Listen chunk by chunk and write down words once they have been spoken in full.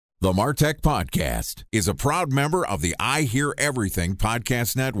The Martech Podcast is a proud member of the I Hear Everything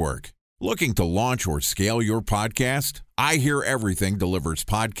Podcast Network. Looking to launch or scale your podcast? I Hear Everything delivers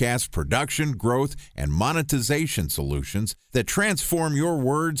podcast production, growth, and monetization solutions that transform your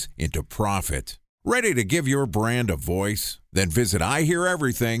words into profit. Ready to give your brand a voice? Then visit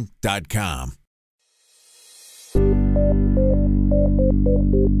iheareverything.com.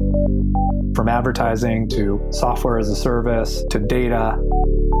 From advertising to software as a service to data.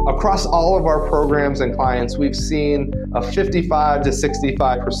 Across all of our programs and clients, we've seen a 55 to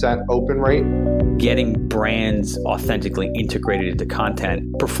 65% open rate. Getting brands authentically integrated into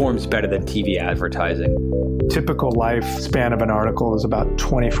content performs better than TV advertising. Typical lifespan of an article is about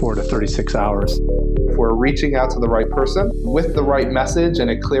 24 to 36 hours. If we're reaching out to the right person with the right message and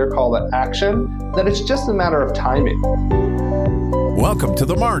a clear call to action, then it's just a matter of timing. Welcome to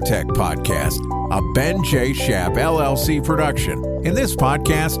the Martech Podcast, a Ben J. Schaap LLC production. In this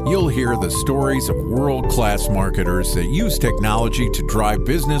podcast, you'll hear the stories of world-class marketers that use technology to drive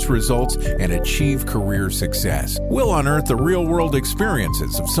business results and achieve career success. We'll unearth the real-world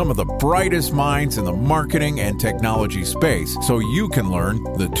experiences of some of the brightest minds in the marketing and technology space so you can learn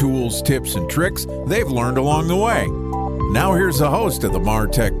the tools, tips, and tricks they've learned along the way. Now here's the host of the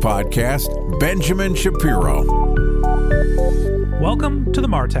Martech Podcast, Benjamin Shapiro. Welcome to the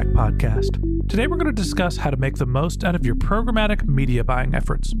Martech Podcast. Today we're going to discuss how to make the most out of your programmatic media buying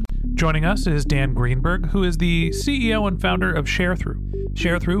efforts. Joining us is Dan Greenberg, who is the CEO and founder of ShareThrough.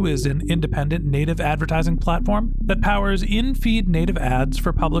 ShareThrough is an independent native advertising platform that powers in-feed native ads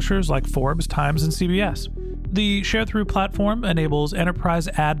for publishers like Forbes, Times, and CBS. The ShareThrough platform enables enterprise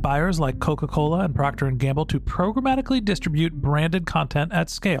ad buyers like Coca-Cola and Procter & Gamble to programmatically distribute branded content at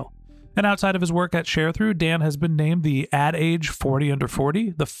scale. And outside of his work at ShareThrough, Dan has been named the Ad Age 40 Under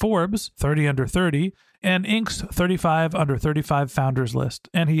 40, the Forbes 30 Under 30, and Inc.'s 35 Under 35 Founders List.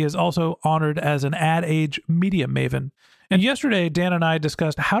 And he is also honored as an Ad Age Media Maven. And yesterday, Dan and I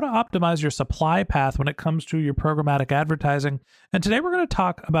discussed how to optimize your supply path when it comes to your programmatic advertising. And today we're going to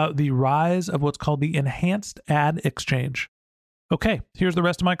talk about the rise of what's called the Enhanced Ad Exchange. Okay, here's the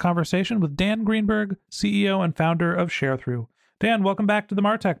rest of my conversation with Dan Greenberg, CEO and founder of ShareThrough. Dan, welcome back to the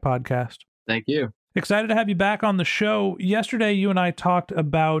Martech Podcast. Thank you. Excited to have you back on the show. Yesterday, you and I talked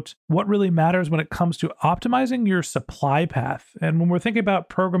about what really matters when it comes to optimizing your supply path. And when we're thinking about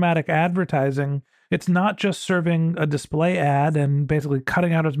programmatic advertising, it's not just serving a display ad and basically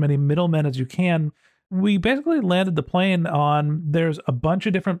cutting out as many middlemen as you can. We basically landed the plane on there's a bunch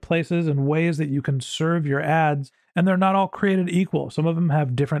of different places and ways that you can serve your ads, and they're not all created equal. Some of them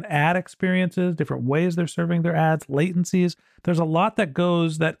have different ad experiences, different ways they're serving their ads, latencies. There's a lot that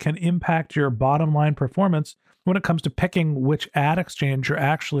goes that can impact your bottom line performance when it comes to picking which ad exchange you're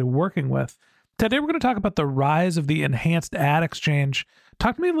actually working with. Today, we're going to talk about the rise of the enhanced ad exchange.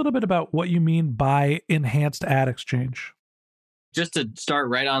 Talk to me a little bit about what you mean by enhanced ad exchange. Just to start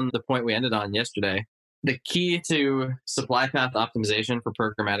right on the point we ended on yesterday, the key to supply path optimization for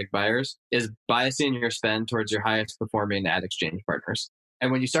programmatic buyers is biasing your spend towards your highest performing ad exchange partners.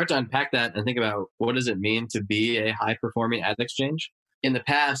 And when you start to unpack that and think about what does it mean to be a high performing ad exchange, in the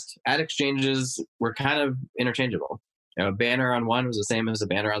past, ad exchanges were kind of interchangeable. A banner on one was the same as a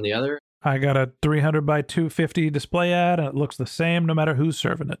banner on the other. I got a 300 by 250 display ad and it looks the same no matter who's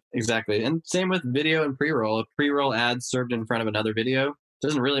serving it. Exactly. And same with video and pre-roll. A pre-roll ad served in front of another video.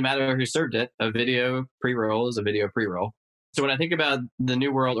 Doesn't really matter who served it. A video pre-roll is a video pre-roll. So when I think about the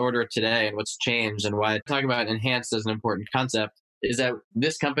new world order today and what's changed and why I talk about enhanced as an important concept is that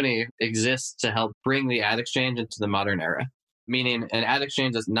this company exists to help bring the ad exchange into the modern era. Meaning an ad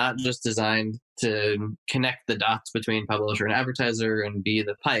exchange is not just designed to connect the dots between publisher and advertiser and be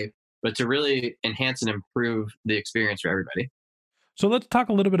the pipe, but to really enhance and improve the experience for everybody. So let's talk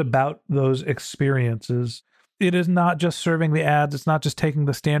a little bit about those experiences. It is not just serving the ads. It's not just taking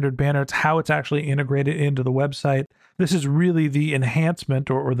the standard banner. It's how it's actually integrated into the website. This is really the enhancement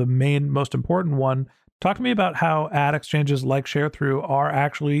or the main, most important one. Talk to me about how ad exchanges like ShareThrough are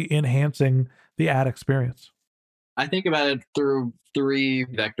actually enhancing the ad experience. I think about it through three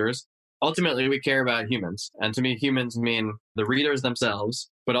vectors. Ultimately, we care about humans. And to me, humans mean the readers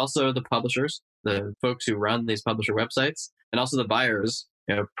themselves, but also the publishers, the folks who run these publisher websites, and also the buyers.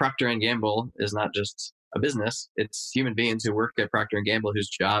 Procter & Gamble is not just a business. It's human beings who work at Procter & Gamble whose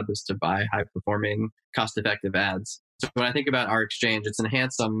job is to buy high-performing, cost-effective ads. So when I think about our exchange, it's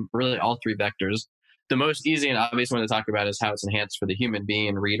enhanced on really all three vectors. The most easy and obvious one to talk about is how it's enhanced for the human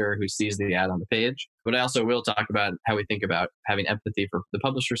being reader who sees the ad on the page. But I also will talk about how we think about having empathy for the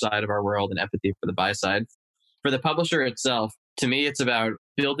publisher side of our world and empathy for the buy side. For the publisher itself, to me, it's about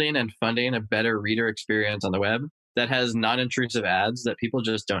building and funding a better reader experience on the web that has non-intrusive ads that people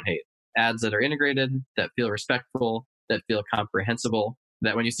just don't hate. Ads that are integrated, that feel respectful, that feel comprehensible,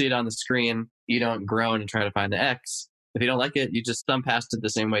 that when you see it on the screen, you don't groan and try to find the X. If you don't like it, you just thumb past it the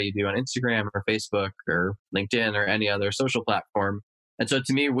same way you do on Instagram or Facebook or LinkedIn or any other social platform. And so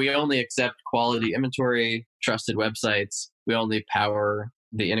to me, we only accept quality inventory, trusted websites. We only power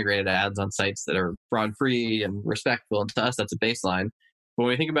the integrated ads on sites that are fraud-free and respectful. And to us, that's a baseline. But when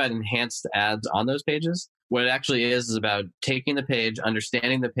we think about enhanced ads on those pages, what it actually is about taking the page,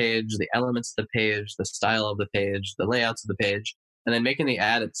 understanding the page, the elements of the page, the style of the page, the layouts of the page, and then making the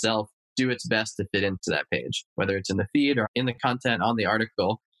ad itself do its best to fit into that page, whether it's in the feed or in the content on the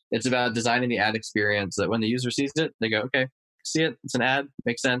article. It's about designing the ad experience that when the user sees it, they go, okay, see it, it's an ad,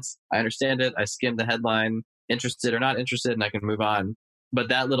 makes sense, I understand it, I skimmed the headline, interested or not interested, and I can move on. But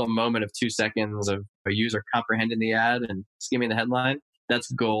that little moment of 2 seconds of a user comprehending the ad and skimming the headline,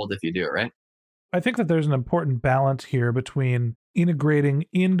 that's gold if you do it right. I think that there's an important balance here between integrating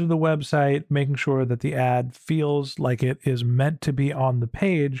into the website, making sure that the ad feels like it is meant to be on the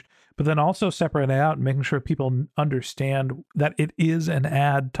page, but then also separating it out and making sure people understand that it is an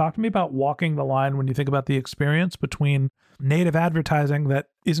ad. Talk to me about walking the line when you think about the experience between native advertising that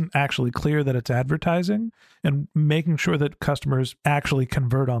isn't actually clear that it's advertising and making sure that customers actually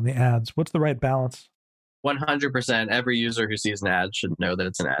convert on the ads. What's the right balance? 100% every user who sees an ad should know that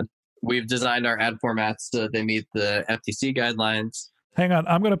it's an ad. We've designed our ad formats so that they meet the FTC guidelines. Hang on,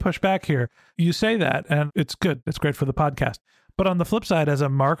 I'm going to push back here. You say that, and it's good. It's great for the podcast. But on the flip side, as a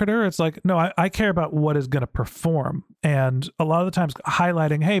marketer, it's like, no, I care about what is going to perform. And a lot of the times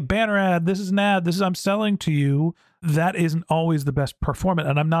highlighting, hey, banner ad, this is an ad, this is I'm selling to you, that isn't always the best performance.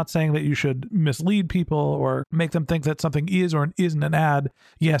 And I'm not saying that you should mislead people or make them think that something is or isn't an ad.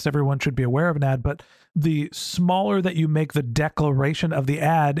 Yes, everyone should be aware of an ad, but the smaller that you make the declaration of the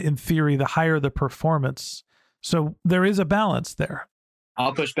ad, in theory, the higher the performance. So there is a balance there.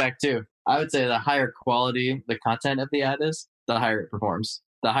 I'll push back too. I would say the higher quality the content of the ad is, the higher it performs.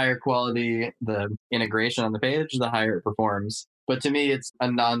 The higher quality the integration on the page, the higher it performs. But to me, it's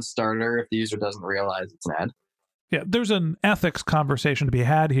a non-starter if the user doesn't realize it's an ad. Yeah, there's an ethics conversation to be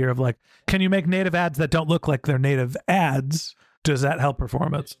had here of like, can you make native ads that don't look like they're native ads? Does that help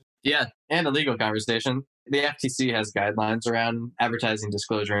performance? Yeah, and a legal conversation. The FTC has guidelines around advertising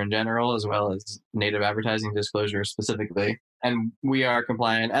disclosure in general, as well as native advertising disclosure specifically. And we are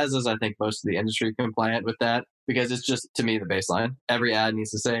compliant, as is, I think, most of the industry compliant with that, because it's just, to me, the baseline. Every ad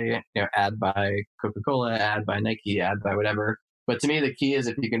needs to say, ad by Coca-Cola, ad by Nike, ad by whatever. But to me, the key is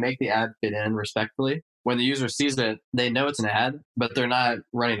if you can make the ad fit in respectfully, when the user sees it, they know it's an ad, but they're not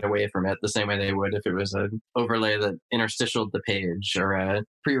running away from it the same way they would if it was an overlay that interstitialed the page or a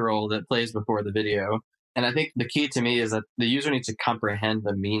pre-roll that plays before the video. And I think the key to me is that the user needs to comprehend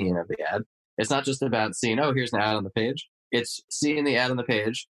the meaning of the ad. It's not just about seeing, oh, here's an ad on the page. It's seeing the ad on the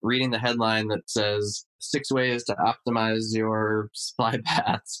page, reading the headline that says 6 ways to optimize your supply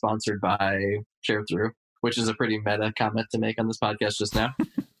path sponsored by ShareThrough, which is a pretty meta comment to make on this podcast just now.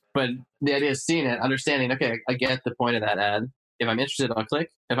 But the idea is seeing it, understanding, okay, I get the point of that ad. If I'm interested, I'll click.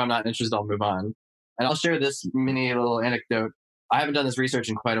 If I'm not interested, I'll move on. And I'll share this mini little anecdote. I haven't done this research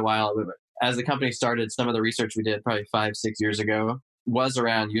in quite a while, but as the company started, some of the research we did probably 5-6 years ago was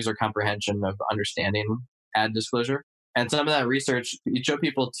around user comprehension of understanding ad disclosure. And some of that research, you show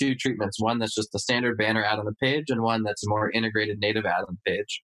people 2 treatments, one that's just a standard banner ad on the page and one that's a more integrated native ad on the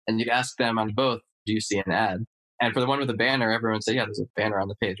page. And you'd ask them on both, do you see an ad? And for the one with the banner, everyone would say, yeah, there's a banner on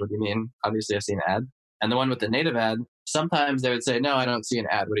the page. What do you mean? Obviously, I see an ad. And the one with the native ad, sometimes they would say, no, I don't see an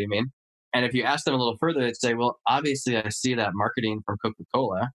ad. What do you mean? And if you ask them a little further, they'd say, well, obviously, I see that marketing from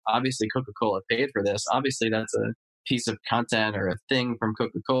Coca-Cola. Obviously, Coca-Cola paid for this. Obviously, that's a piece of content or a thing from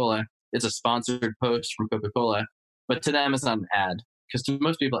Coca-Cola. It's a sponsored post from Coca-Cola. But to them, it's not an ad. Because to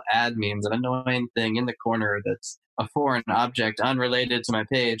most people, ad means an annoying thing in the corner that's a foreign object unrelated to my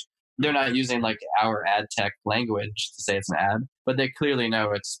page. They're not using like our ad tech language to say it's an ad, but they clearly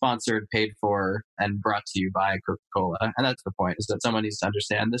know it's sponsored, paid for, and brought to you by Coca-Cola. And that's the point, is that someone needs to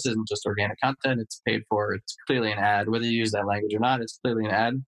understand this isn't just organic content, it's paid for, it's clearly an ad. Whether you use that language or not, it's clearly an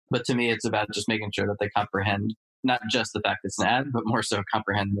ad. But to me, it's about just making sure that they comprehend not just the fact it's an ad, but more so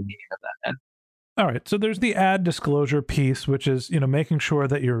comprehend the meaning of that ad. All right. So there's the ad disclosure piece, which is, making sure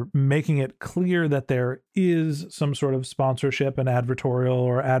that you're making it clear that there is some sort of sponsorship and advertorial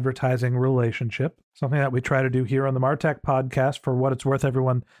or advertising relationship. Something that we try to do here on the Martech podcast. For what it's worth,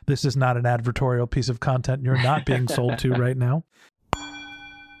 everyone, this is not an advertorial piece of content you're not being sold to right now.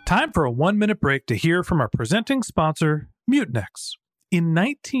 Time for a 1-minute break to hear from our presenting sponsor, Mutinex. In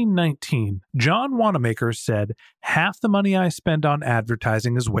 1919, John Wanamaker said, "Half the money I spend on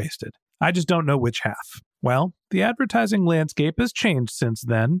advertising is wasted. I just don't know which half." Well, the advertising landscape has changed since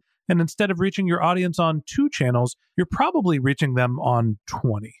then, and instead of reaching your audience on 2 channels, you're probably reaching them on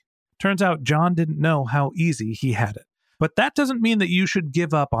 20. Turns out John didn't know how easy he had it. But that doesn't mean that you should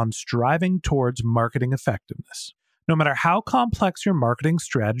give up on striving towards marketing effectiveness. No matter how complex your marketing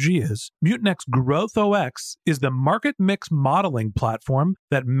strategy is, Mutinex GrowthOS is the market mix modeling platform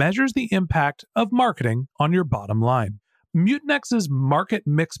that measures the impact of marketing on your bottom line. Mutinex's market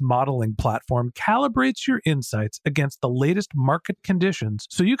mix modeling platform calibrates your insights against the latest market conditions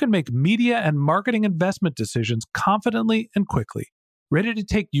so you can make media and marketing investment decisions confidently and quickly. Ready to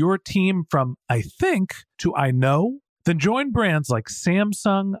take your team from I think to I know? Then join brands like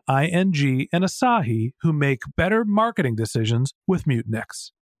Samsung, ING, and Asahi who make better marketing decisions with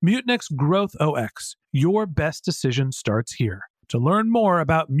Mutinex. Mutinex GrowthOS. Your best decision starts here. To learn more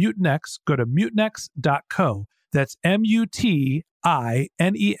about Mutinex, go to mutinex.co. That's MUTINEX.co.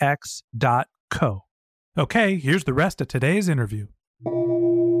 Okay, here's the rest of today's interview.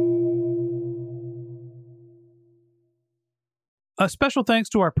 A special thanks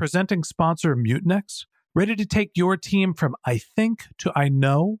to our presenting sponsor, Mutinex. Ready to take your team from I think to I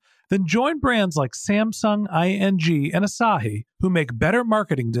know? Then join brands like Samsung, ING, and Asahi who make better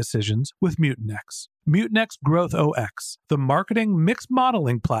marketing decisions with Mutinex. Mutinex GrowthOS, the marketing mix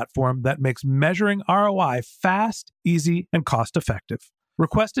modeling platform that makes measuring ROI fast, easy, and cost-effective.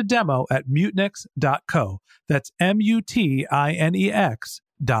 Request a demo at mutinex.co. That's MUTINEX.co.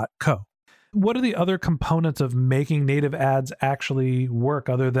 What are the other components of making native ads actually work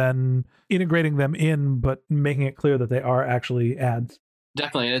other than integrating them in, but making it clear that they are actually ads?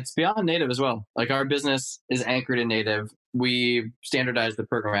 Definitely. And it's beyond native as well. Like our business is anchored in native. We standardized the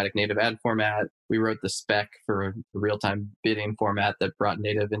programmatic native ad format. We wrote the spec for the real-time bidding format that brought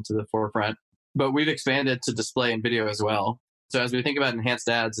native into the forefront. But we've expanded to display and video as well. So as we think about enhanced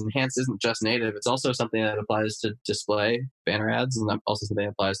ads, enhanced isn't just native. It's also something that applies to display banner ads and also something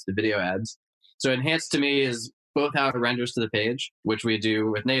that applies to video ads. So enhanced to me is both how it renders to the page, which we do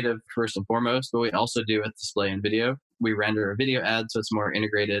with native first and foremost, but we also do with display and video. We render a video ad so it's more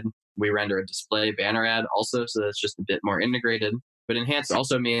integrated. We render a display banner ad also, so that's just a bit more integrated. But enhanced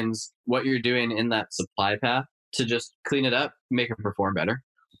also means what you're doing in that supply path to just clean it up, make it perform better.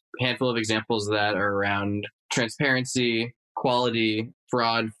 A handful of examples of that are around transparency, quality,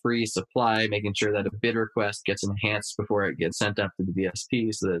 fraud-free supply, making sure that a bid request gets enhanced before it gets sent up to the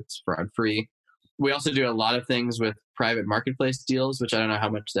DSP so that it's fraud-free. We also do a lot of things with private marketplace deals, which I don't know how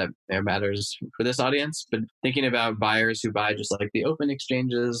much that matters for this audience, but thinking about buyers who buy just like the open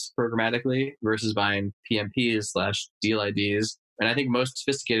exchanges programmatically versus buying PMPs/deal IDs. And I think most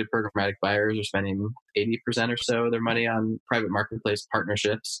sophisticated programmatic buyers are spending 80% or so of their money on private marketplace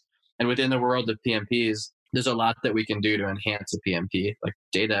partnerships. And within the world of PMPs, there's a lot that we can do to enhance a PMP, like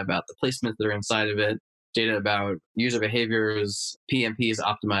data about the placements that are inside of it, data about user behaviors, PMPs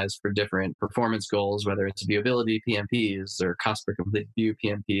optimized for different performance goals, whether it's viewability PMPs or cost per complete view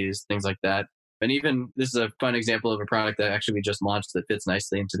PMPs, things like that. And even this is a fun example of a product that actually we just launched that fits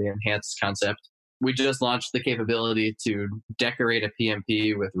nicely into the enhanced concept. We just launched the capability to decorate a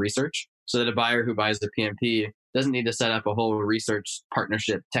PMP with research so that a buyer who buys the PMP doesn't need to set up a whole research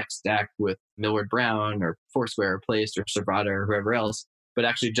partnership tech stack with Millward Brown or Foursquare or Placed or Servata or whoever else. But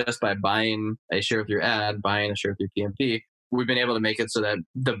actually just by buying a share with your ad, buying a share with your PMP, we've been able to make it so that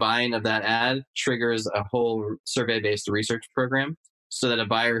the buying of that ad triggers a whole survey-based research program so that a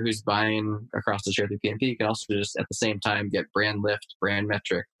buyer who's buying across the share with your PMP can also just at the same time get brand lift, brand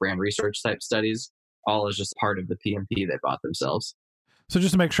metric, brand research type studies, all as just part of the PMP they bought themselves. So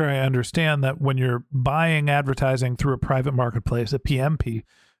just to make sure I understand that when you're buying advertising through a private marketplace, a PMP,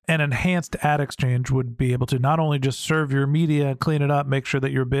 an enhanced ad exchange would be able to not only just serve your media, clean it up, make sure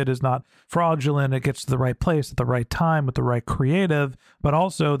that your bid is not fraudulent, it gets to the right place at the right time with the right creative, but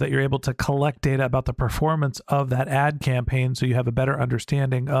also that you're able to collect data about the performance of that ad campaign so you have a better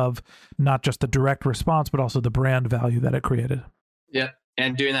understanding of not just the direct response, but also the brand value that it created. Yeah.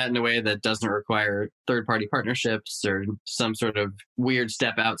 And doing that in a way that doesn't require third-party partnerships or some sort of weird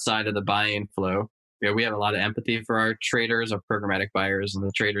step outside of the buying flow. You know, we have a lot of empathy for our traders, our programmatic buyers, and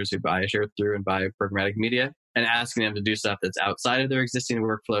the traders who buy share through and buy programmatic media. And asking them to do stuff that's outside of their existing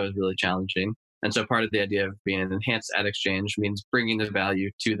workflow is really challenging. And so part of the idea of being an enhanced ad exchange means bringing the value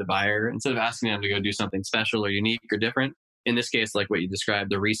to the buyer instead of asking them to go do something special or unique or different. In this case, like what you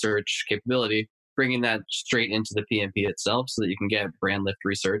described, the research capability, bringing that straight into the PMP itself so that you can get brand lift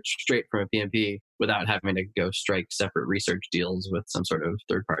research straight from a PMP without having to go strike separate research deals with some sort of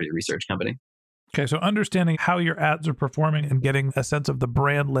third-party research company. Okay, so understanding how your ads are performing and getting a sense of the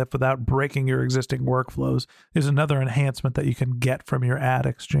brand lift without breaking your existing workflows is another enhancement that you can get from your ad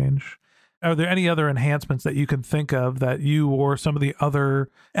exchange. Are there any other enhancements that you can think of that you or some of the other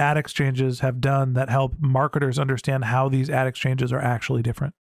ad exchanges have done that help marketers understand how these ad exchanges are actually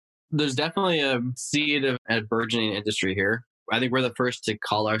different? There's definitely a seed of a burgeoning industry here. I think we're the first to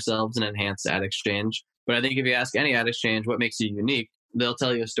call ourselves an enhanced ad exchange. But I think if you ask any ad exchange what makes you unique, they'll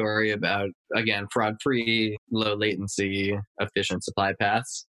tell you a story about, again, fraud-free, low latency, efficient supply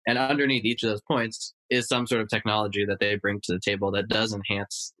paths. And underneath each of those points is some sort of technology that they bring to the table that does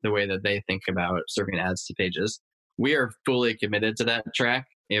enhance the way that they think about serving ads to pages. We are fully committed to that track.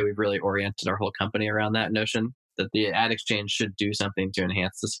 We've really oriented our whole company around that notion that the ad exchange should do something to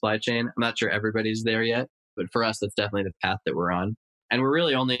enhance the supply chain. I'm not sure everybody's there yet, but for us, that's definitely the path that we're on. And we're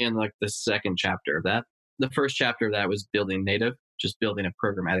really only in like the second chapter of that. The first chapter of that was building native, just building a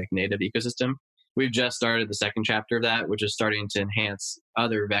programmatic native ecosystem. We've just started the second chapter of that, which is starting to enhance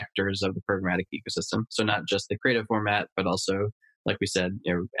other vectors of the programmatic ecosystem. So not just the creative format, but also, like we said,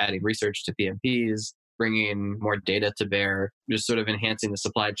 adding research to PMPs, bringing more data to bear, just sort of enhancing the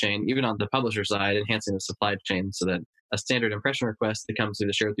supply chain, even on the publisher side, enhancing the supply chain so that a standard impression request that comes through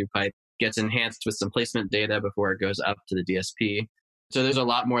the share-through pipe gets enhanced with some placement data before it goes up to the DSP. So there's a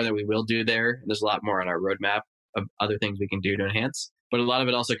lot more that we will do there. There's a lot more on our roadmap of other things we can do to enhance. But a lot of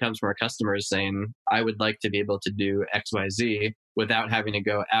it also comes from our customers saying, I would like to be able to do XYZ without having to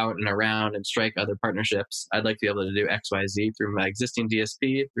go out and around and strike other partnerships. I'd like to be able to do XYZ through my existing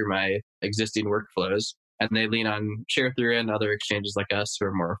DSP, through my existing workflows. And they lean on Share-Through and other exchanges like us who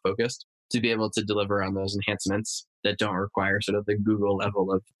are more focused to be able to deliver on those enhancements that don't require sort of the Google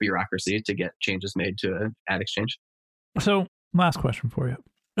level of bureaucracy to get changes made to an ad exchange. So last question for you.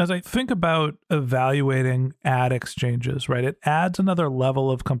 As I think about evaluating ad exchanges, right, it adds another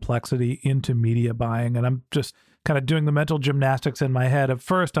level of complexity into media buying. And I'm just kind of doing the mental gymnastics in my head. At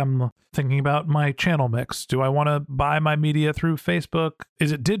first, I'm thinking about my channel mix. Do I want to buy my media through Facebook?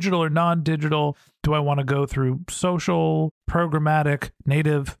 Is it digital or non-digital? Do I want to go through social, programmatic,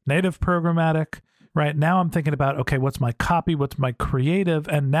 native programmatic? Right now I'm thinking about, okay, what's my copy? What's my creative?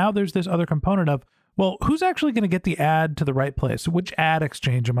 And now there's this other component of, well, who's actually going to get the ad to the right place? Which ad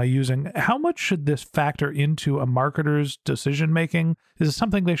exchange am I using? How much should this factor into a marketer's decision-making? Is it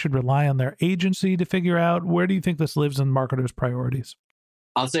something they should rely on their agency to figure out? Where do you think this lives in marketers' priorities?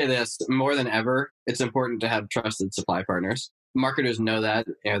 I'll say this, more than ever, it's important to have trusted supply partners. Marketers know that.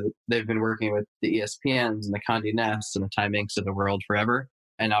 They've been working with the ESPNs and the Condé Nast and the Time Incs of the world forever.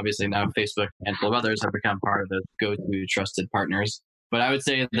 And obviously now Facebook and a couple of others have become part of the go-to trusted partners. But I would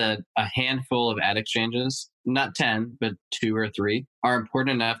say that a handful of ad exchanges, not 10, but 2 or 3, are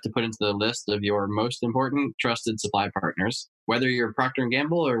important enough to put into the list of your most important trusted supply partners. Whether you're Procter &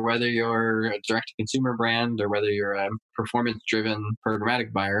 Gamble or whether you're a direct-to-consumer brand or whether you're a performance-driven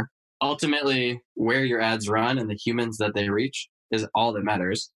programmatic buyer, ultimately where your ads run and the humans that they reach is all that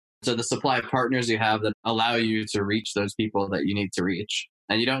matters. So the supply partners you have that allow you to reach those people that you need to reach.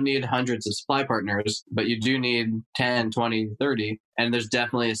 And you don't need hundreds of supply partners, but you do need 10, 20, 30. And there's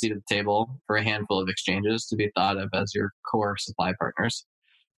definitely a seat at the table for a handful of exchanges to be thought of as your core supply partners.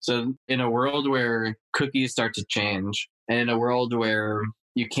 So in a world where cookies start to change, and in a world where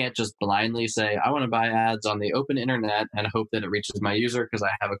you can't just blindly say, I want to buy ads on the open internet and hope that it reaches my user because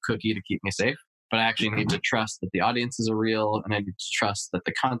I have a cookie to keep me safe. But I actually need to trust that the audiences are real, and I need to trust that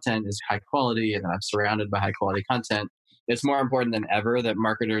the content is high quality and that I'm surrounded by high quality content. It's more important than ever that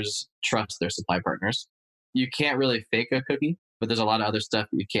marketers trust their supply partners. You can't really fake a cookie, but there's a lot of other stuff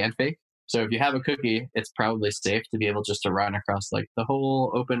that you can fake. So if you have a cookie, it's probably safe to be able just to run across like the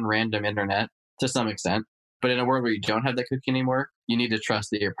whole open random internet to some extent. But in a world where you don't have that cookie anymore, you need to trust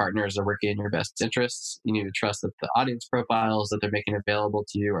that your partners are working in your best interests. You need to trust that the audience profiles that they're making available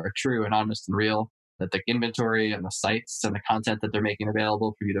to you are true and honest and real, that the inventory and the sites and the content that they're making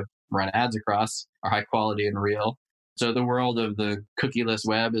available for you to run ads across are high quality and real. So the world of the cookieless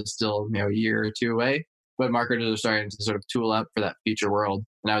web is still a year or 2 away, but marketers are starting to sort of tool up for that future world.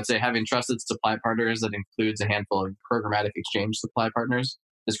 And I would say having trusted supply partners that includes a handful of programmatic exchange supply partners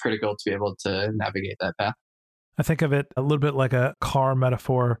is critical to be able to navigate that path. I think of it a little bit like a car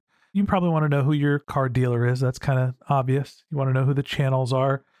metaphor. You probably want to know who your car dealer is. That's kind of obvious. You want to know who the channels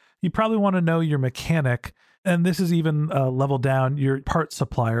are. You probably want to know your mechanic. And this is even a level down, your part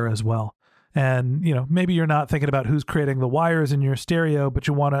supplier as well. And, maybe you're not thinking about who's creating the wires in your stereo, but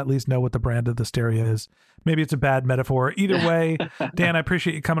you want to at least know what the brand of the stereo is. Maybe it's a bad metaphor. Either way, Dan, I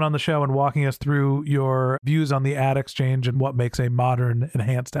appreciate you coming on the show and walking us through your views on the ad exchange and what makes a modern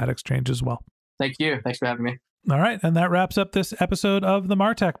enhanced ad exchange as well. Thank you. Thanks for having me. All right. And that wraps up this episode of the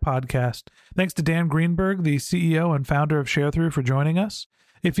MarTech podcast. Thanks to Dan Greenberg, the CEO and founder of Share-Through, for joining us.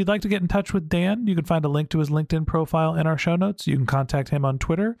 If you'd like to get in touch with Dan, you can find a link to his LinkedIn profile in our show notes. You can contact him on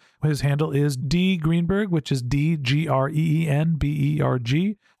Twitter. His handle is dgreenberg, which is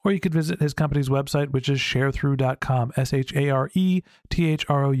DGREENBERG, or you could visit his company's website, which is sharethrough.com,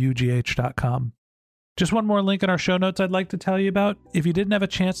 SHARETHROUGH.com. Just one more link in our show notes I'd like to tell you about. If you didn't have a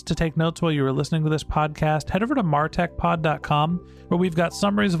chance to take notes while you were listening to this podcast, head over to martechpod.com, where we've got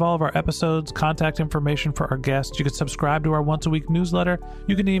summaries of all of our episodes, contact information for our guests. You can subscribe to our once-a-week newsletter.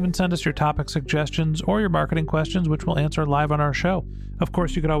 You can even send us your topic suggestions or your marketing questions, which we'll answer live on our show. Of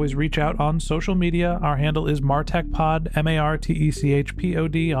course, you could always reach out on social media. Our handle is martechpod,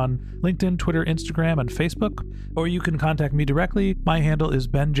 MARTECHPOD, on LinkedIn, Twitter, Instagram, and Facebook. Or you can contact me directly. My handle is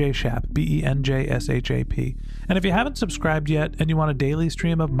Ben J. Shap, BENJSHAP. And if you haven't subscribed yet and you want a daily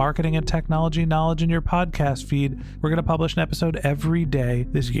stream of marketing and technology knowledge in your podcast feed, we're going to publish an episode every day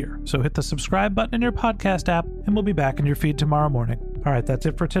this year. So hit the subscribe button in your podcast app, and we'll be back in your feed tomorrow morning. All right, that's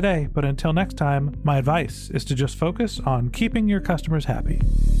it for today. But until next time, my advice is to just focus on keeping your customers happy.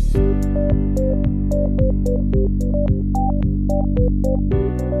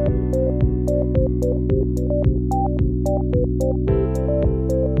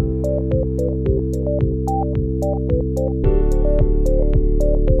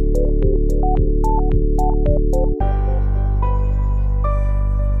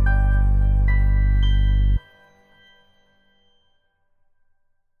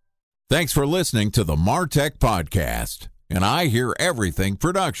 Thanks for listening to the MarTech Podcast, an I Hear Everything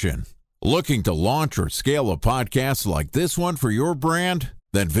production. Looking to launch or scale a podcast like this one for your brand?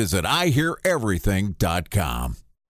 Then visit iheareverything.com.